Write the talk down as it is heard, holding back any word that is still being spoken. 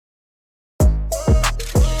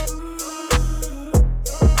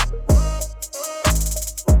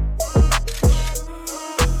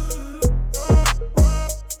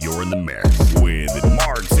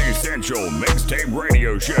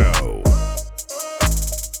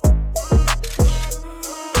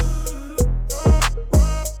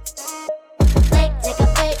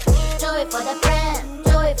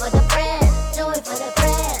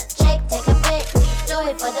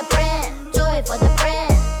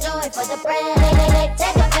the brand.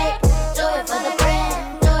 Take a pic, do it for the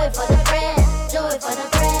brand. Do it for the brand, do it for the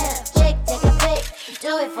brand. Chick, take a pic,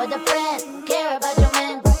 do it for the brand. Care about your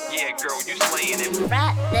man. Yeah, girl, you slaying it.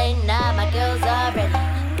 Friday night, my girls are ready.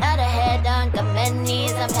 Got her head done, got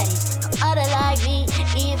knees and petty. Other like me,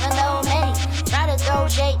 even though many try to throw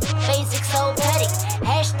shade, basic so petty.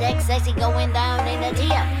 Hashtag sexy going down in the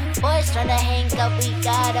DM. Boys tryna hang up, we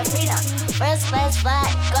got a freedom. First class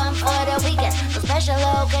flight, come for the weekend. A special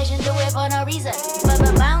occasion, do it for no reason.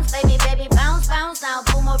 But bounce, baby, baby, bounce, bounce. Now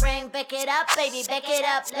boomerang, back it up, baby, back it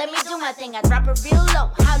up. Let me do my thing, I drop it real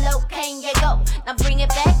low. How low can you go? Now bring it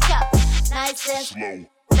back up, nice and slow.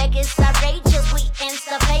 Make it outrageous, we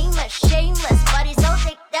insta famous, shameless, body so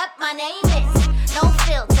thick that my name is no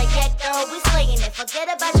filter, yeah girl, we slaying it. Forget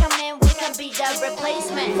about your man, we can be the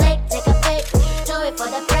replacement. Take a pic, do it for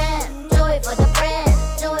the brand, do it for the brand,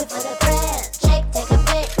 do it for the brand. Chick, take a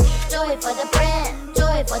pic, do it for the brand, do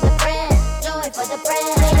it for the brand, do it for the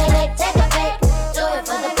brand. Take a pic, do it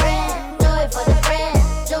for the brand, do it for the brand,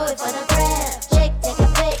 do it for the brand. Chick, take a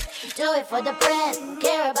pic, do it for the brand.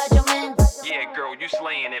 Care about your man. Yeah, girl, you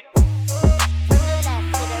slaying it. From the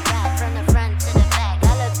left to the right, from the front to the back, I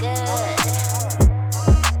look good.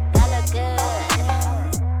 I look good.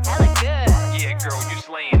 I look good. Yeah, girl, you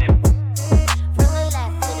slaying it. From the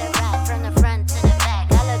left to the right, from the front to the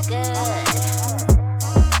back, I look good.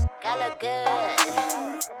 I look good.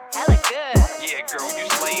 I look good. Yeah, girl, you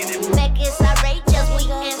slaying it. Back is outrageous, we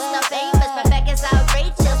insta famous. My back is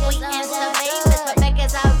outrageous, we insta famous. My back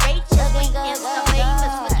is outrageous, we insta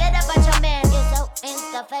famous. Forget about your man, you're so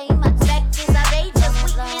insta famous. Back is outrageous, we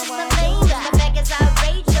insta famous. My back is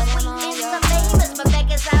outrageous, we insta famous. My back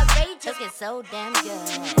is outrageous, it's so damn good.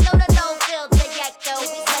 No filter, yeah, girl, we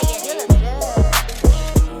say it. You look good.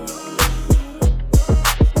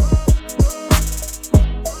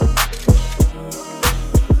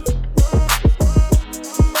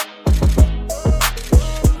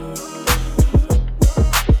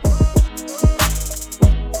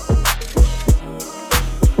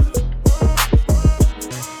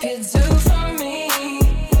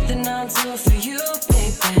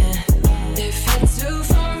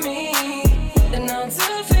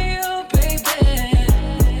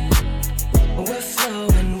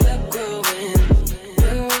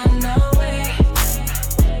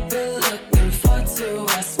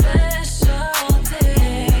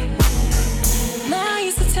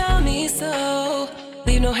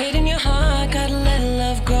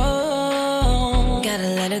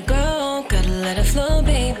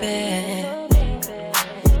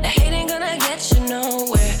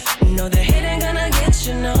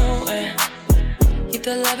 Keep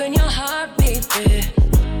the love in your heart, baby.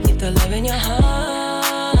 Keep the love in your heart.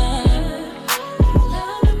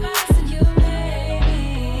 Love the person you made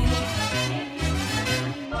me.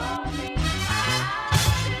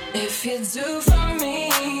 If you do for me,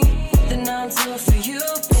 then I'll do for you,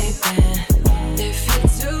 baby. If you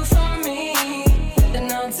do for me,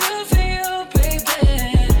 then I'll do for you, baby.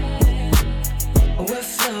 We're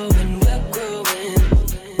flowing, we're growing,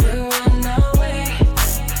 we're on our way.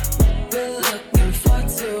 We're looking forward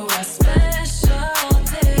to our special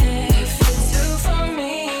day. If you do for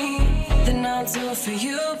me, then I'll do for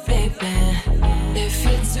you, baby. If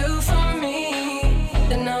you do for me,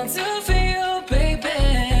 then I'll do for you, baby.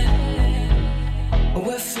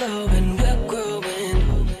 We're flowing, we're growing,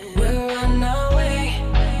 we're on our way.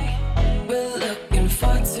 We're looking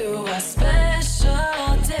forward to our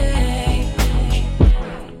special day.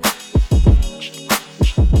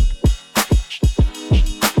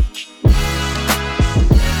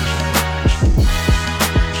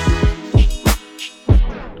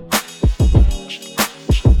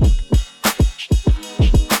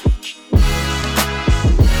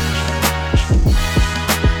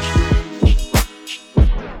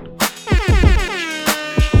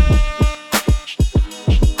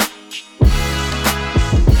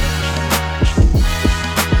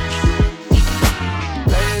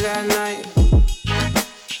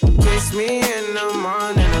 Me in the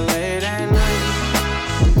morning or late at night.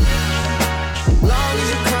 Long as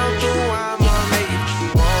you come through, I'ma make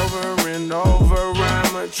it over and over.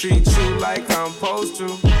 I'ma treat you like I'm supposed to.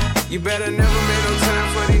 You better never make no time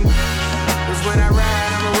for these. Cause when I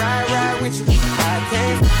ride, I'ma ride with you. I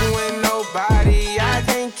can't f with nobody. I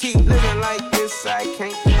can't keep living like this. I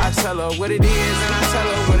can't. I tell her what it is and I tell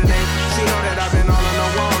her what it ain't. She know that I've been all on the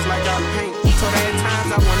walls like I paint. So there are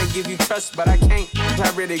times I wanna give you trust, but I can't. I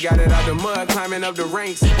really got it out the mud, climbing up the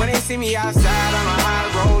ranks. When they see me outside, I'm a high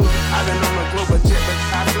roller. I've been on a global jet, but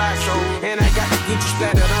I fly solo. And I got the Gucci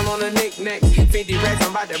splattered all on the knickknacks. 50 racks,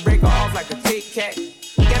 I'm about to break her off like a Tic Kat.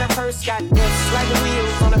 Get her first, got F's like the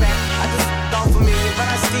wheels on the back. I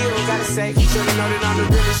safe. Should've know that I'm the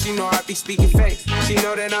realest, she know I be speaking fake. She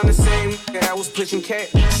know that I'm the same that I was pushing cat.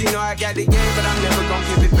 She know I got the game, but I'm never gon'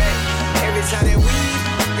 give it back. Every time that we,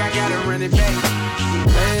 I gotta run it back.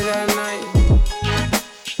 Late at night,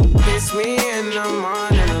 kiss me in the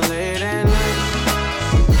morning or late at night.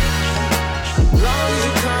 Long as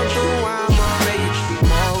you come through, I'ma make it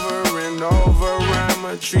over and over.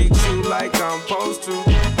 I'ma treat you like I'm supposed to.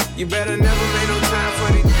 You better never make no time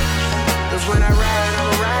for it. Cause when I ride,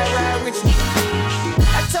 I'ma ride with you.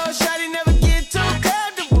 I told Shawty never get too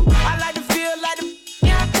comfortable. I like to feel like the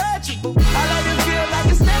untouchable. I like to feel like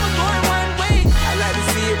it's never going one way. I like to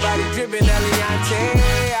see your body dripping, Eliante.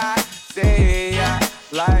 I say I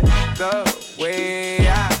like the way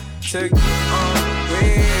I took you on the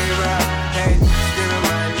way right. Hey, screaming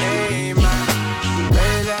my name out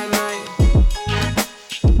late at night.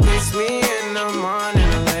 Kiss me in the morning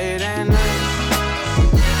or late at night.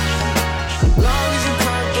 Long as you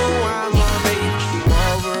come through, I'ma make it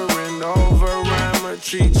over and over. I'ma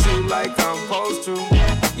treat you like I'm supposed to.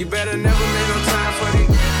 You better never make no time for it.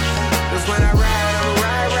 Cause when I ride, I'ma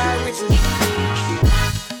ride with you.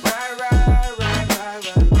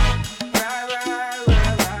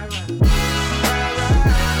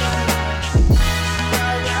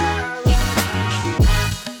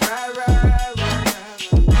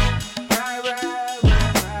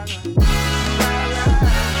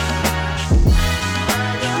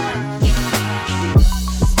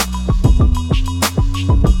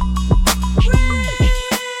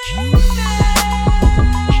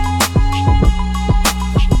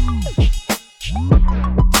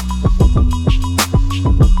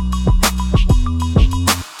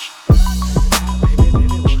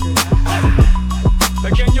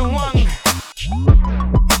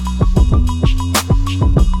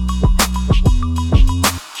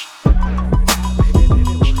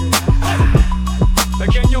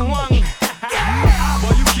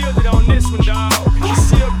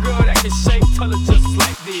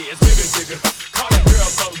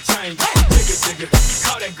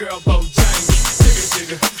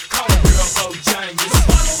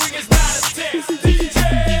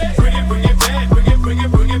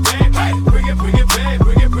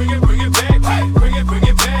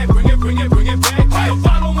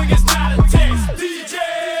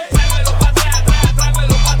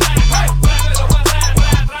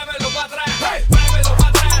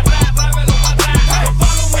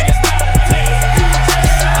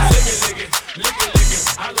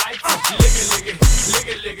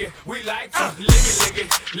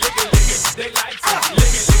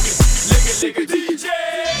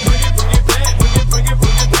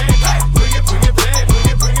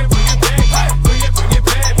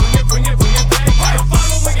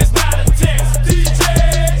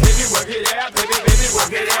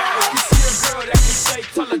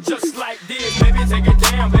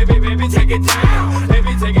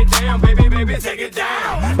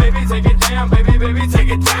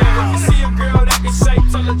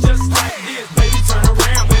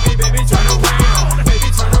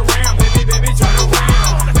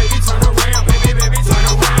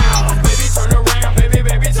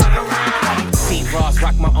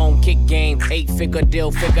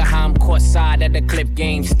 Figure how I'm caught side at the clip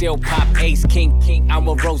game. Still pop ace, king. I'm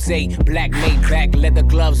a rose, black made back, leather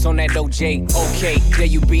gloves on that OJ. Okay, there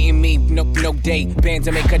you beating me, no day. Bands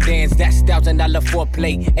to make her dance, that's $1,000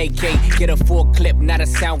 foreplay. AK, get a full clip, not a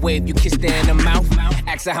sound wave. You kiss her in the mouth,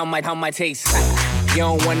 ask her how my taste. You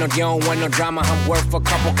don't want no drama. I'm worth a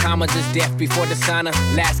couple commas. It's death before the sauna.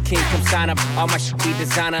 Last king come sign up. All my shit be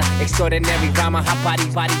designer. Extraordinary drama.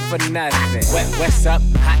 Hot body for nothing. What's up?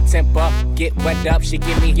 Hot temper. Get wet up. She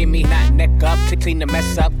give me not neck up to clean the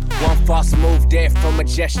mess up. One false move there from a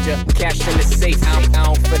gesture. Cash in the safe. I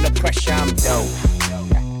don't feel the pressure. I'm dope.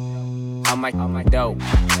 I'm dope.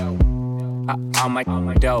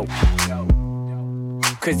 I'm dope.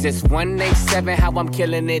 Cause it's 187 how I'm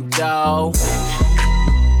killing it though.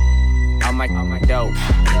 I'm dope.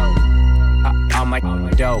 I'm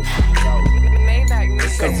dope.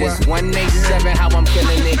 Cause it's 187 how I'm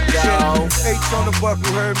killing it, yo. H on the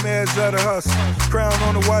buckle, heard man's of the hustle. Crown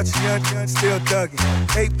on the watch, young, still thugging.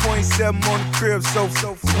 8.7 on the crib, so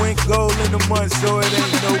went gold in the month, so it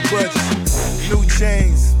ain't no budget. New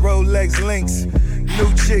chains, Rolex links.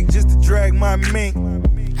 New chick just to drag my mink.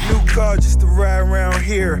 New car just to ride around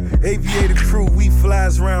here. Aviator crew, we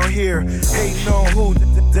flies around here. Hating on who,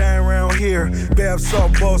 dying around here. Bab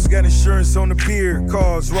Salt Boss got insurance on the beer.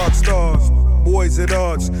 Cars, rock stars, boys at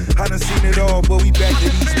odds. I done seen it all, but we back to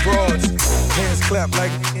these broads. Hands clap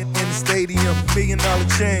like in the stadium, $1 million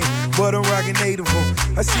chain, but I'm rocking 8 of them.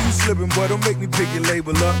 I see you slipping, boy, don't make me pick your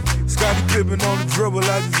label up. Scottie Pippen on the dribble,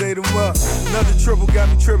 I just ate him up. Another triple got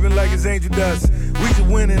me tripping like it's angel dust. We just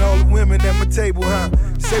winning, all the women at my table, huh?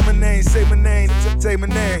 Say my name, say my name, say my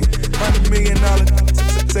name. $100 million,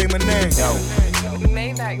 say my name.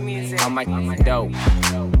 Maybach music. I'm like dope.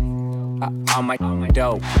 I'm like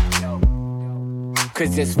dope.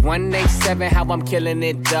 Cause it's 187 how I'm killing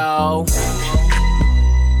it though.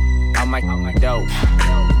 I'm like dope.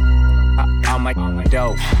 I'm like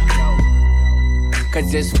dope.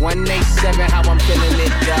 Cause it's 187 how I'm killing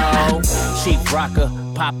it though. Cheap rocker,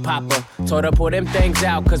 pop popper. Told her pull them things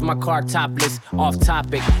out cause my car topless. Off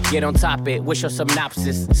topic, get on top it. What's your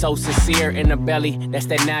synopsis? So sincere in the belly, that's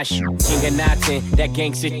that Nash. King of Nothing, that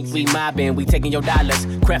gang shit we mobbing. We taking your dollars,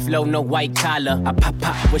 Creflo, no white collar. I pop,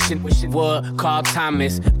 wishing would call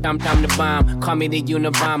Thomas. I'm the bomb, call me the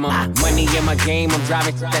Unabomber. Money in my game, I'm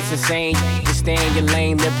driving, that's insane. Just stay in your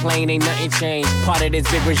lane, they're plain, ain't nothing changed. Part of this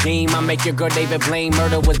big regime, I make your girl David Blaine.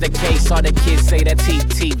 Murder was the case, all the kids say that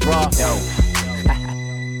TT raw. Dope.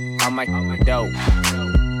 I'm like dope.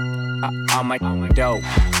 I'm like dope.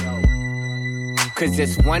 Cause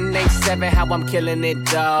it's 187 how I'm killing it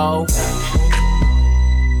though.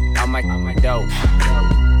 I'm like dope.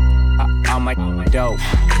 I'm like dope.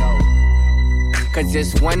 Cause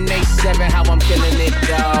it's 187 how I'm killing it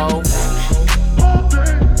though. All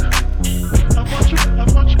day, I want you, I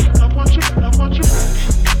want you, I want you, I want you.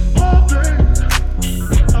 All day,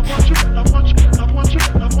 I want you, I want you, I want you,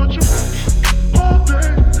 I want you. All day,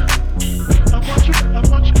 I want you, I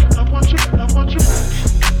want you, I want you, I want you.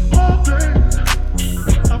 All day,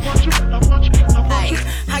 I want you, I want you, I want you.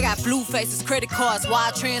 I got blue faces, credit cards,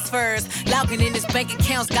 wire transfers. Logging in this bank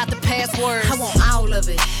accounts, got the passwords. I want all of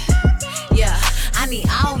it. Yeah, I need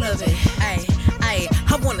all of it. Ay,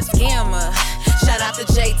 I want a scammer. Shout out to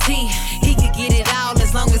JT. He could get it all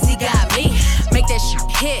as long as he got me. Make that shit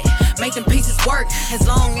hit, make them pieces work. As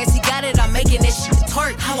long as he got it, I'm making that shit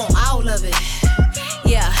twerk. I want all of it.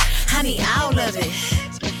 Yeah, I need all of it.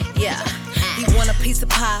 Yeah, he want a piece of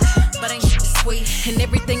pie, but ain't shit sweet. And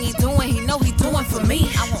everything he doing, he know he doing for me.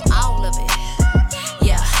 I want all of it.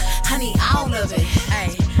 Yeah, I need all of it.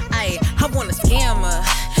 Ay, I want a scammer.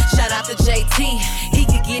 Shout out to JT. He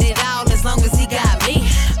could get it all as long as he got me.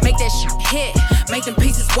 Make that shit hit, make them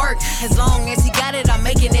pieces work. As long as he got it, I'm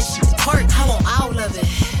making that shit twerk. I want all of it.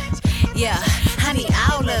 Yeah, I need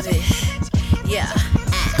all of it. Yeah.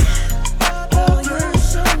 All day,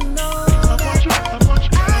 I want you, I want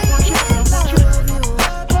you, I want you, I want you.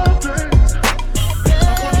 All day,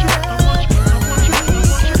 I want you, I want you, I want you, I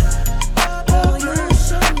want you. All day, I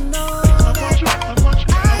want you, I want you,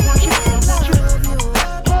 I want you, I want you.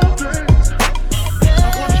 All day, I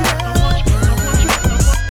want you, I want you, I want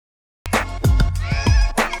you, I want you.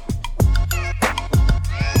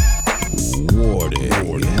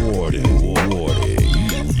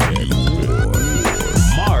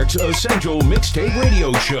 Mark's Essential Mixtape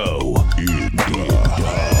Radio Show. In the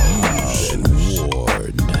house.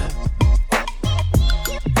 Ward.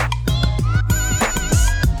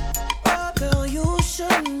 Girl, you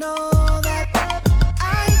should know that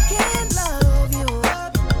I can love you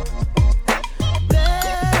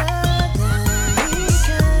better than we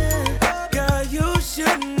can. Girl, you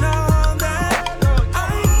should know that I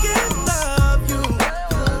can love you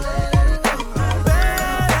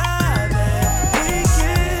better than we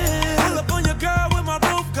can. Pull up on your girl with my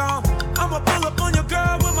roof gone. I'ma pull up on your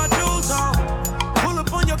girl with my jewels on. Pull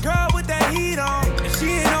up on your girl with that heat on. And she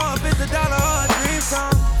ain't know if it's $1 or a dream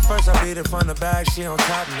song. First I beat it from the back, she on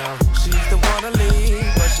top now. She used to wanna leave,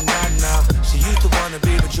 but she not now. She used to wanna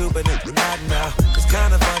be with you, but it's not now. It's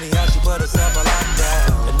kinda funny how she put herself on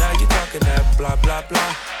lockdown. And now you talking that blah, blah,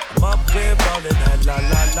 blah. I'm up here rolling that la,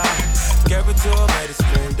 la, la. Gave it to her, made her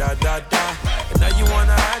scream da, da, da. And now you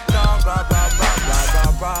wanna act all blah, blah, blah, blah,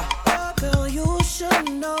 blah, blah. Girl, you should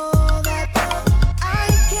know that I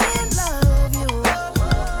can love you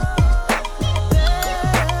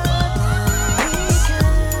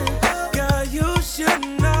Girl, you should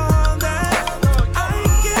know that I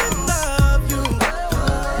can love you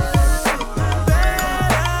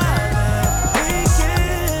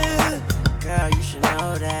Girl, you should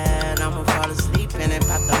know that I'ma fall asleep and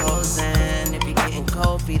pop the hose in. If you're getting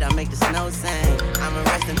cold feet, I'll make the snow sing. I'ma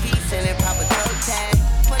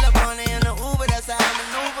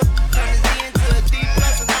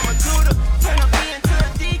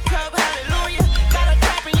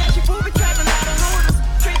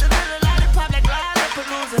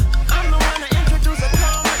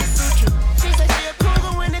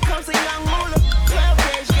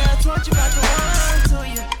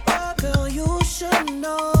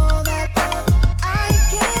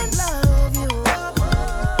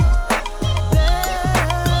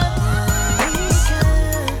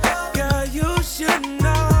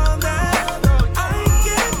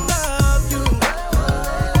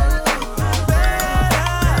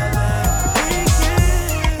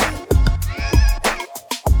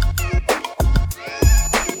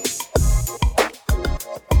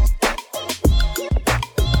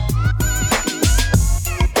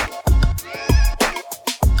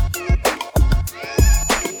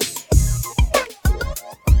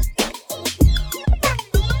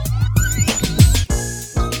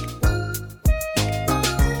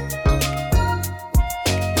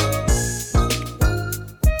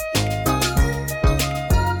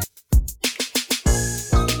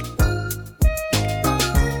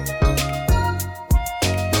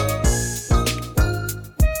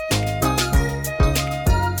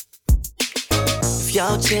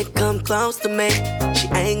Your chick come close to me. She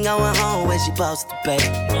ain't going home when she supposed to be.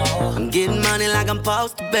 I'm getting money like I'm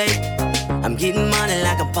supposed to be. I'm getting money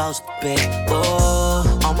like I'm supposed to be.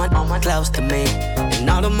 Oh, all my close to me. And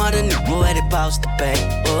all the mother niggas where they supposed to be.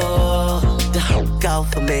 Oh, the hoe go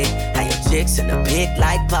for me. How your chicks in the pit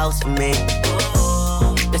like post for me.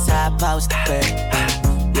 Oh, that's how I supposed to be.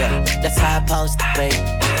 Yeah, that's how I supposed to be.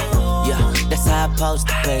 Yeah, that's how I supposed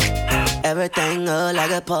to be. Everything look like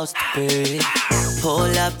it's supposed to be.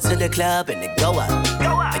 Pull up to the club and it go up.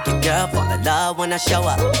 Make your girl fall in love when I show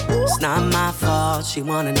up. It's not my fault, she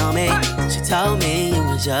wanna know me. She told me you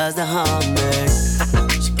was just a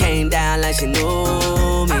hummer. She came down like she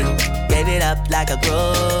knew me. Gave it up like a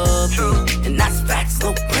groupie. And that's facts,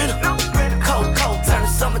 no printer. Cold, turn the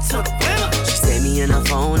summer to the winter. She saved me in her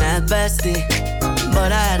phone at bestie,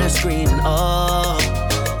 but I had her screaming, oh.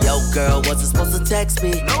 Yo, girl, wasn't supposed to text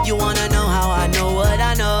me. You wanna know how I know what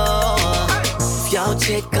I know? If your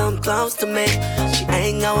chick come close to me, she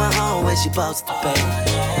ain't going home when she supposed to be.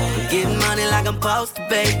 I'm getting money like I'm supposed to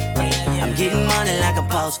be. I'm getting money like I'm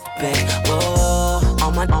supposed to be. Oh,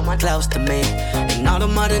 all my close to me. And all the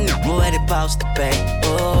mother niggas where they supposed to be.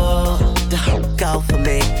 Oh, the hoe go for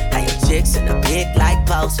me. How your chicks in the pit like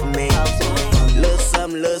post for me. Little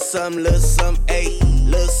something, ayy.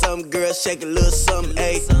 Little something, girl, shake a little something,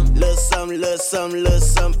 ayy. Little something,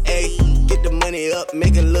 ayy. Get the money up,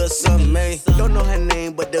 make a little something, ayy. Don't know her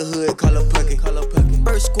name, but the hood call her Pumpkin.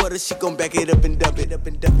 First quarter, she gon' back it up and dump it.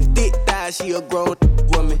 Thick thighs, she a grown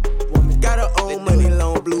woman. Got her own money,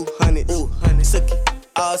 long blue honey. Ooh, honey, sucky,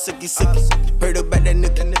 all sucky. Heard about that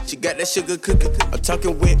nookie, she got that sugar cookie. I'm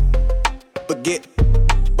talking whip, baguette,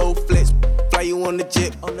 both flex. Fly you on the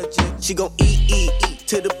jet. She gon' eat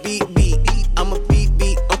to the beat. I'm a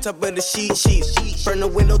beat on top of the sheet. From the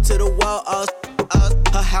window to the wall,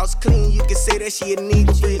 her house clean. You can say that she a need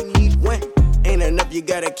one. Ain't enough, you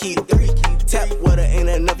gotta keep 3. Tap water, ain't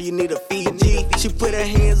enough, you need a Fiji. She put her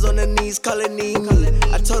hands on her knees, call her knee.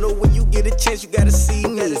 I told her when you get a chance, you gotta see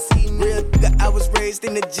me. Real nigga, I was raised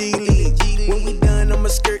in the G League. When we done, I'ma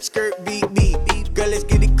skirt, beat. Girl, let's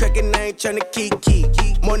get it crackin', I ain't tryna key.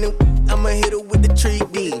 Morning, I'ma hit her with the tree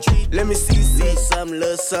beat. Let me see.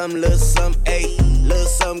 Little something, ayy. Little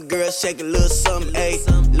something, girl, shake a little something, ayy.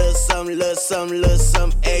 Little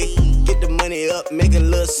something, ayy. Get the money up, make a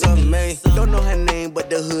little something, ayy. Don't know her name, but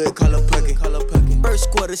the hood call her Pumpkin.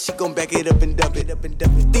 First quarter, she gon' back it up and dump it.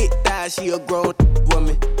 Thick thighs, she a grown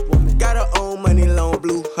woman. Got her own money, long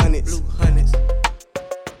blue hundreds.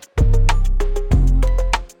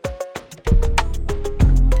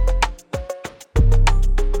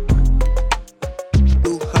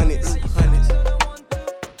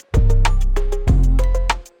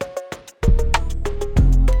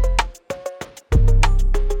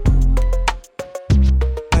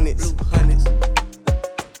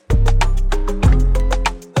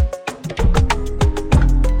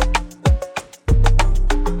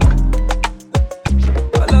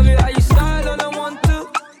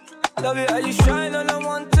 Love it how you shine and I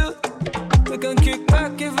want to. We can kick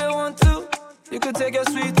back if you want to. You can take your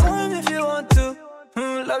sweet time if you want to.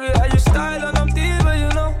 Love it how you style and I'm diva, you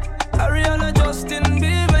know. Ariana, Justin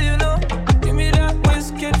Bieber, you know. Give me that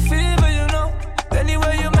whiskey fever, you know.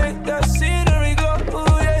 Anywhere you make that scenery go,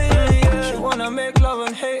 ooh yeah. She wanna make love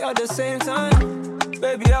and hate at the same time.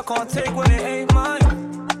 Baby, I can't take when it ain't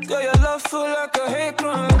mine. Girl, your love feel like a hate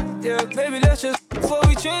crime. Yeah, baby, let's just before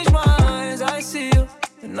we change minds. I see you.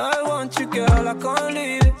 And I want you, girl, I can't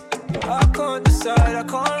leave it. I can't decide, I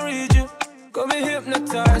can't read you. Got me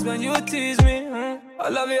hypnotized when you tease me. I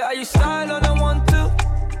love it how you style and I want to.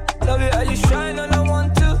 Love it how you shine and I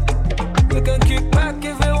want to. We can kick back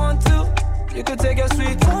if you want to. You can take your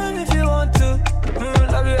sweet time if you want to.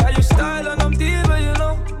 Love it how you style and I'm diva, you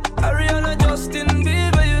know. Ariana, Justin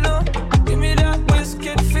Bieber, you know. Give me that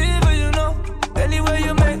whiskey fever, you know. Anywhere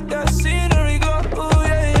you make that scenery go, ooh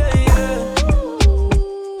yeah.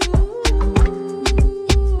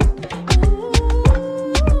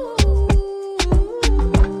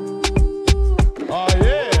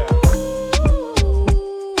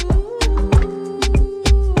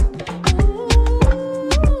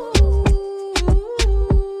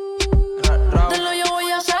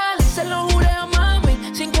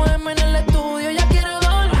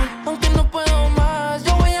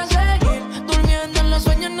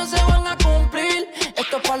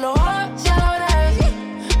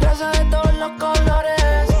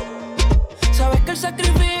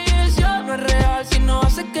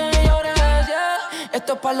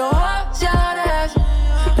 Esto pa' los ancianes,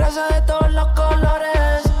 raza de todos los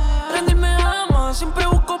colores. Rendir me ama, siempre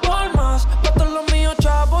busco por más. Pa' todos los míos,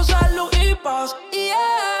 chavos, salud y paz.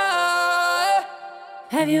 Yeah.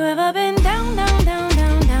 Have you ever been down, down, down,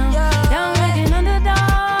 down, down, down like an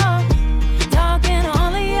underdog? Talking to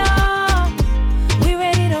all of y'all, we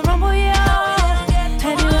ready to rumble, y'all.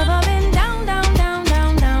 Have you ever been down, down, down,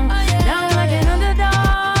 down, down, down like an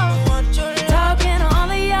underdog? Talking to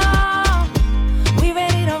all of y'all, we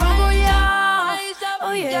ready to rumble, y'all.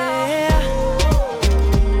 Oh yeah.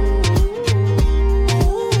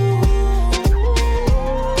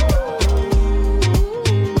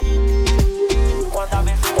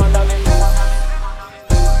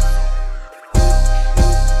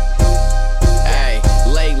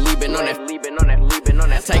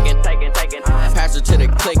 Taking. Pass her to the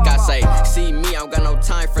click, I say. See me, I don't got no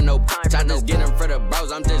time for no bitch. I just get them for the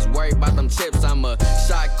bros. I'm just worried about them chips. I'm a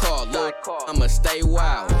shot call, Lord. I'ma stay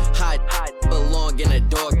wild. Hot belong in a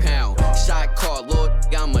dog pound. Shot call, Lord.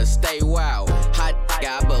 I'ma stay wild. Hot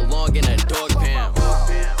I belong in a dog pound.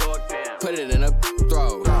 Put it in a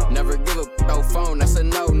throw. Never give a no phone, that's a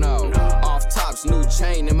no-no. Off tops, new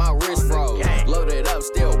chain in my wrist froze. Loaded up,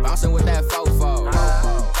 still bouncing with that fofo.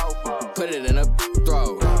 Put it in a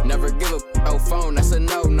throw. Never give a no phone, that's a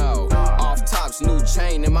no-no. Off tops, new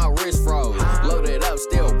chain in my wrist froze. Loaded up,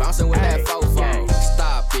 still bouncing with that fofo.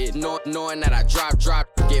 Stop it, knowing that I drop,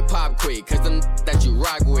 get pop quick. Cause them that you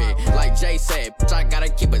rock with. Like Jay said, bitch, I gotta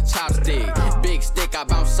keep a chopstick. Big stick, I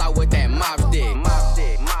bounce out with that mop stick.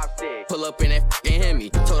 Pull up in that fucking Hemi.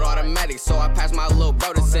 Told automatic, so I pass my little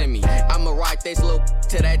bro to send me. I'ma ride this little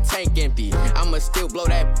till that tank empty. I'ma still blow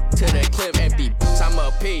that till the clip empty. Bitch, I'm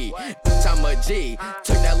a P, bitch, I'm a G.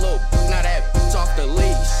 Took that little now that bitch off the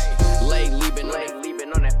leash. Lay leaving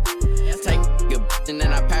on that. Take a bitch and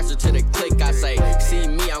then I pass her to the click. I say, see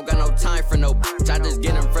me, I don't got no time for no bitch. I just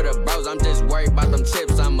get them for the bros. I'm just worried about them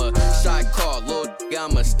chips. I'm a shot call, little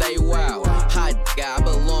I'ma stay wild. Hot guy, I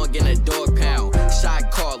belong in a dog pound. Shot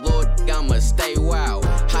call, Lord, I'ma stay wild.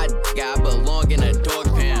 Hot guy, I belong in a dog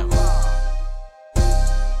pound.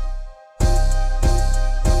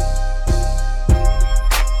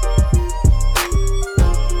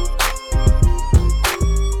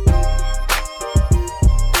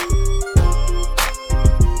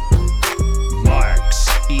 Mark's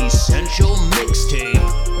Essential Mixtape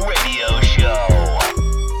Radio Show.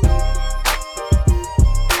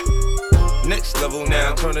 Next level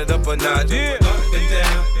now, turn it up a notch. Yeah. Up and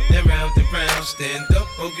down, and round and round. Stand up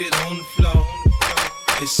or get on the floor.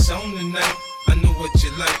 It's on tonight. I know what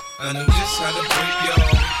you like. I know just how to break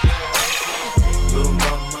y'all. Little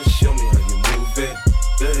mama, show me how you move it.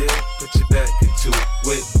 Go ahead, put your back into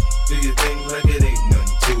it. Do your thing like it ain't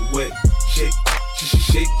nothing to it. Shake,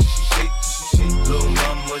 shake. Little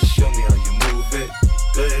mama, show me how you move it.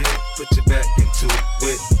 Go ahead, put your back into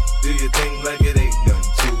it. Do your thing like it ain't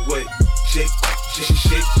nothing to it. Shake.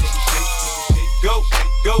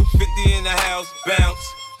 Go, 50 in the house, bounce.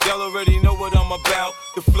 Y'all already know what I'm about.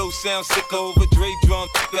 The flow sounds sick over Dre drum.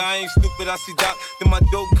 I ain't stupid, I see Doc, then my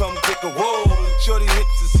dough come quicker. Whoa, shorty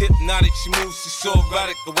hips is hypnotic, she moves, she's so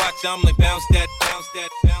erotic. The watch, I'm like bounce that.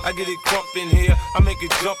 I get it crump in here, I make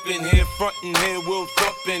it jump in here, front in here, we'll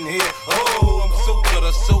thump in here. Oh, I'm so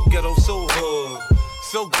good, so ghetto, so hood.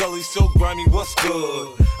 So gully, so grimy, what's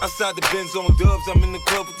good? Outside the Benz on dubs, I'm in the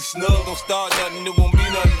club with the snug. Don't start nothing, it won't be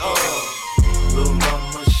nothing, Little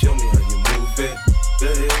mama, show me how you move it. Go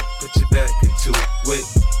ahead, put your back into it.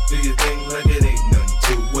 Do your thing like it ain't nothing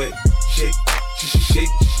to it. Shake.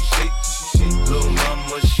 Little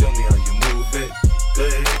mama, show me how you move it. Go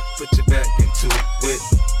ahead, put your back into it.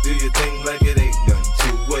 Do your thing like it ain't nothing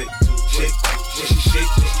to it. Shake.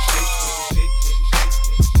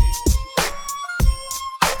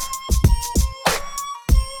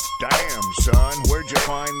 Damn, son, where'd you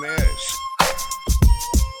find this?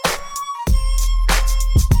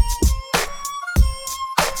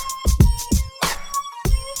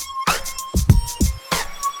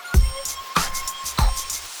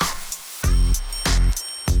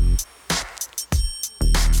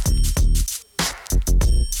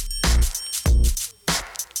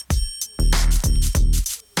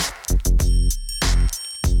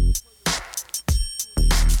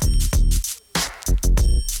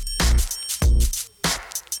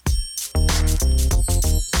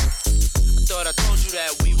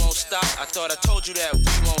 I thought I told you that we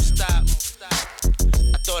won't stop.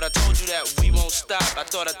 I thought I told you that we won't stop. I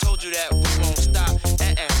thought I told you that we won't stop.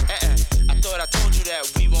 I thought I told you that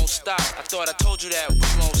we won't stop. I thought I told you that we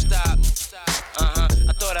won't stop.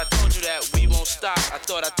 I thought I told you that we won't stop. I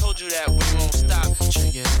thought I told you that we won't stop.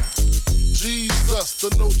 Check it out. Jesus, the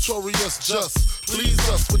notorious just. Please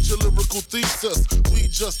us with your lyrical thesis. We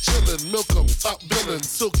just chillin', milk 'em, top billin',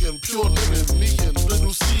 silkin', pure linen, me and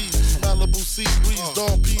Little C, Malibu sea breeze,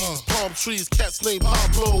 dawn peas, palm trees, cats named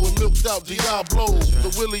Pablo and milked out Diablo. The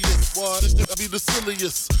williest, this nigga be the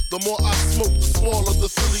silliest. The more I smoke, the smaller the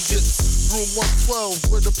silly gets. Room 112,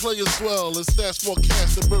 where the players dwell, and stash more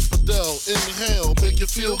cash than Bert Fidel. Inhale, make you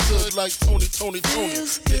feel good like Tony.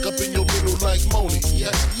 Pick up in your middle like Moni.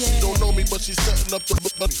 Yeah. She don't know me, but she's setting up the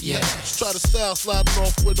money. Yeah. She try to style sliding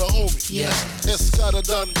off with a homie. Yeah. Escada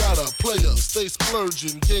Dangada, player, stay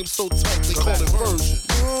splurging. Game so tight, they call it version.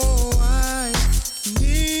 Oh, I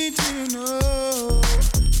need to know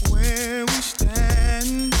where we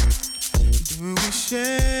stand. Do we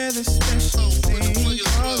share the special thing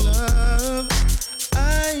called love?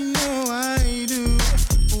 I know I do.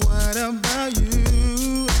 What about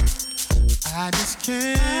you? I just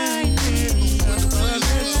can't get another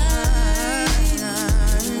time.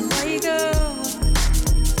 Where you go?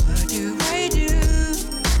 What do I do?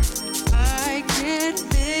 I can't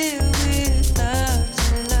live without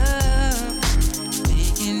your love.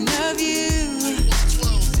 Thinking of you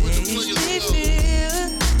makes me feel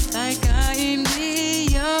like I am the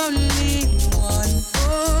only one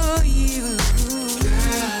for you.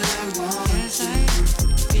 Girl, I want to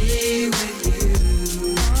be with you.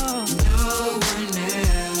 No one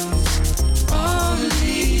else,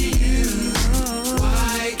 only you.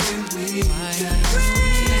 Why can't we just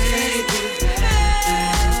make it better?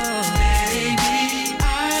 Maybe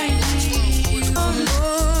I need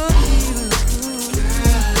more you.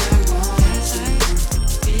 Girl, I want to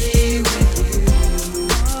be with you.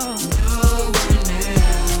 No one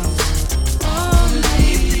else, only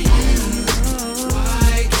you.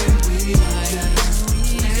 Why can't we just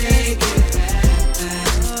make it better?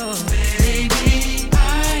 Maybe I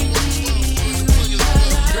need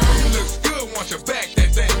Girl, you look good, want you back that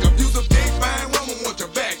thing up. You's a big fine woman, want you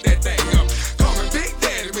back that thing up. Call me Big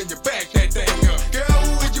Daddy when you back that thing up. Girl,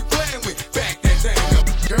 who is you playing with? Back that thing up.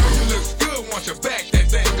 Girl, you look good, want you back that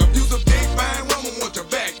thing up. You's a big fine woman, want you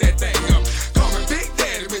back that thing up. Call me Big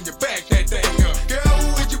Daddy when you back that thing up. Girl,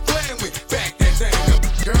 who is you playing with? Back that thing up.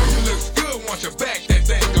 Girl, you look good, want you back that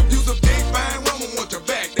thing up. You's a big fine woman, want you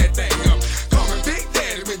back that thing up. Call me Big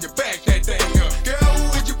Daddy when you back that thing up. Girl,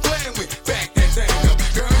 who is you playing with? Back that thing up.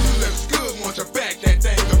 Girl, you look good, want you back that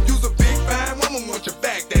thing up. You's a big fine woman, want you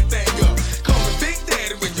back that thing up. Call me Big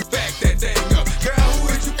Daddy when you back that thing up. Girl,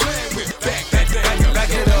 who is you playing with? Back that thing up.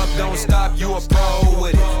 Back it up, don't stop, you a pro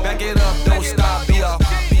with it. Back it up, don't stop, be a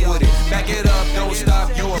with it. Back it up, don't stop,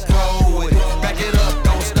 you a pro with it. Back it up,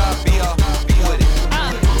 don't stop, be a with it.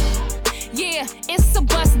 Yeah, it's a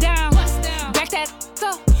bust down. Back that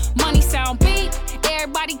up. Money sound beat.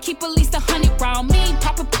 Everybody keep at least 100 round me.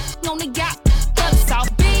 Pop a on the yacht, up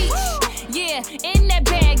South Beach. Yeah, in that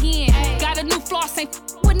bag in. Got a new floss, ain't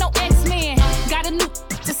with no X-Men. Got a new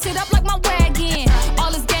to sit up like my wagon.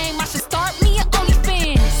 All this game, I should start me an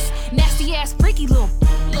OnlyFans. Nasty ass, freaky little.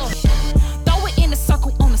 Throw it in a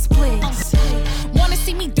circle on the splits. Wanna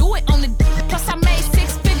see me do it on the plus I made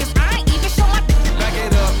 6 figures. I ain't even show my Back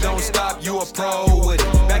it up, don't stop, you a pro with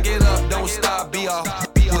it. Back it up, don't stop, be a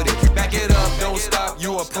with it. Back it up, don't stop,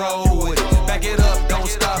 you a pro with it. Back it up, don't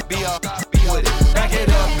stop, be a with it. Back it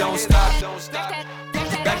up, don't stop.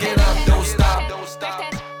 Back it up, don't stop.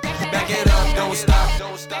 Back it up, don't stop.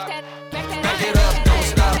 Back it up, don't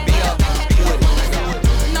stop, be a with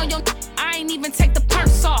it. No, yo, I ain't even take the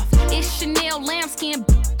purse off. It's Chanel lambskin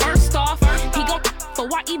burst off. He gon' before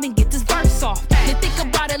I even get this verse off. Then think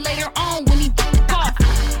about it later on when he off.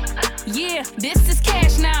 Yeah, this is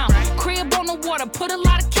cash now. Crib on the water, put a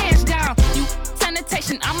lot of cash down. You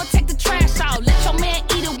sanitation, I'ma take the trash out. Let your man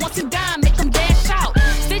eat it once he done, make him dash out.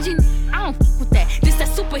 Stingy, I don't with that. This that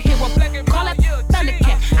superhero. Call that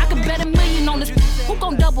Thundercat. I could bet $1 million on this. Who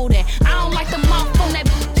gon' double that? I don't like the mouth on that.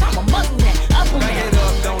 I'ma muzzle that. Up on Back that. it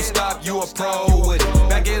up, don't stop, you a pro with it.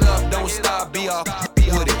 Back it up, don't stop, be a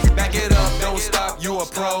with it. Back it up, don't stop, you a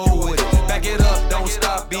pro with it. Back it up, don't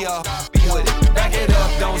stop, be a with it. Back it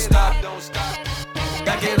up, don't stop.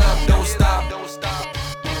 Back it up, don't stop.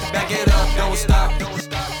 Back it up, don't stop.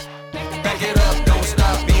 Back it up, don't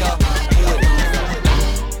stop, be a with it.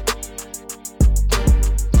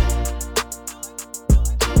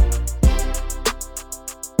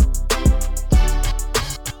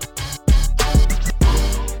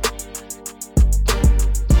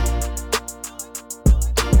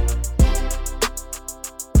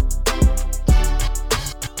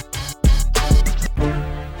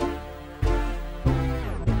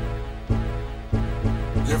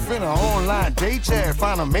 finna online date chat,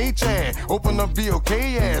 find a mate chat, open up BOK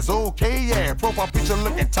ass, okay yeah, profile picture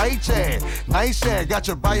looking tight chat, nice chat, got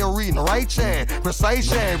your bio reading right chat, precise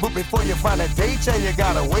chat, but before you find a date chat, you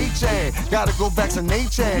gotta wait chat, gotta go vaccinate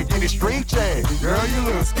chat, get it straight chat. Girl, you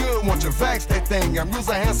look good, want you vax that thing up. You's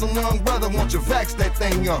a handsome young brother, want you vax that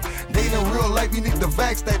thing up. Dating real life, you need to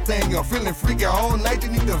vax that thing up. Feeling freaky all night, you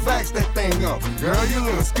need to vax that thing up. Girl, you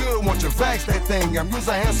look good, want you vax that thing up. You's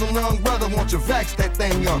a handsome young brother, want you vax that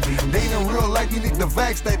thing up. Dating real life, you need to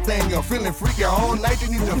vax that thing up. Feeling freaky all night, you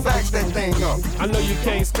need to vax that thing up. I know you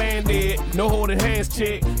can't stand it, no holding hands,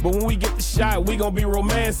 chick. But when we get the shot, we gon' be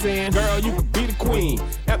romancing. Girl, you could be the queen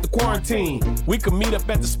after quarantine. We could meet up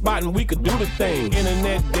at the spot and we could do the thing.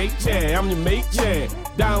 Internet date chat, I'm your mate chat.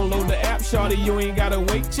 Download the app, shorty, you ain't gotta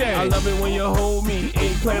wait chat. I love it when you hold me,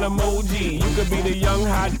 eggplant emoji. You could be the young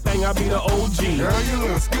hot thing, I'll be the OG. Girl, you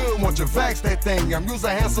look good, want you vax that thing up. You's a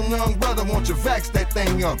handsome young brother, want you vax that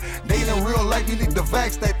thing up. Dating real life, you need to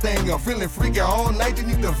vax that thing up. Feeling freaky all night, you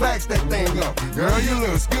need to vax that thing up. Girl, you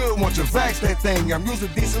look good, want you vax that thing up. You's a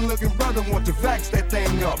decent looking brother, want you vax that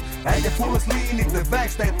thing up. Acting foolishly, you need to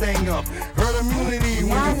vax that thing up. Herd immunity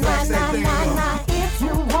when you vax that thing up. If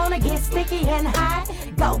you wanna get sticky and hot,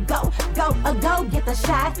 go get the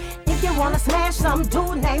shot. If you wanna smash some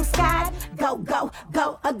dude named Scott, go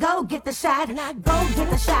get the shot. Go get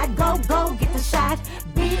the shot, go get the shot.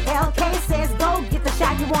 BLK says go get the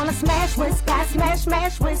shot. You wanna smash with Scott,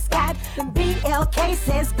 smash with Scott. BLK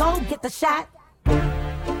says go get the shot.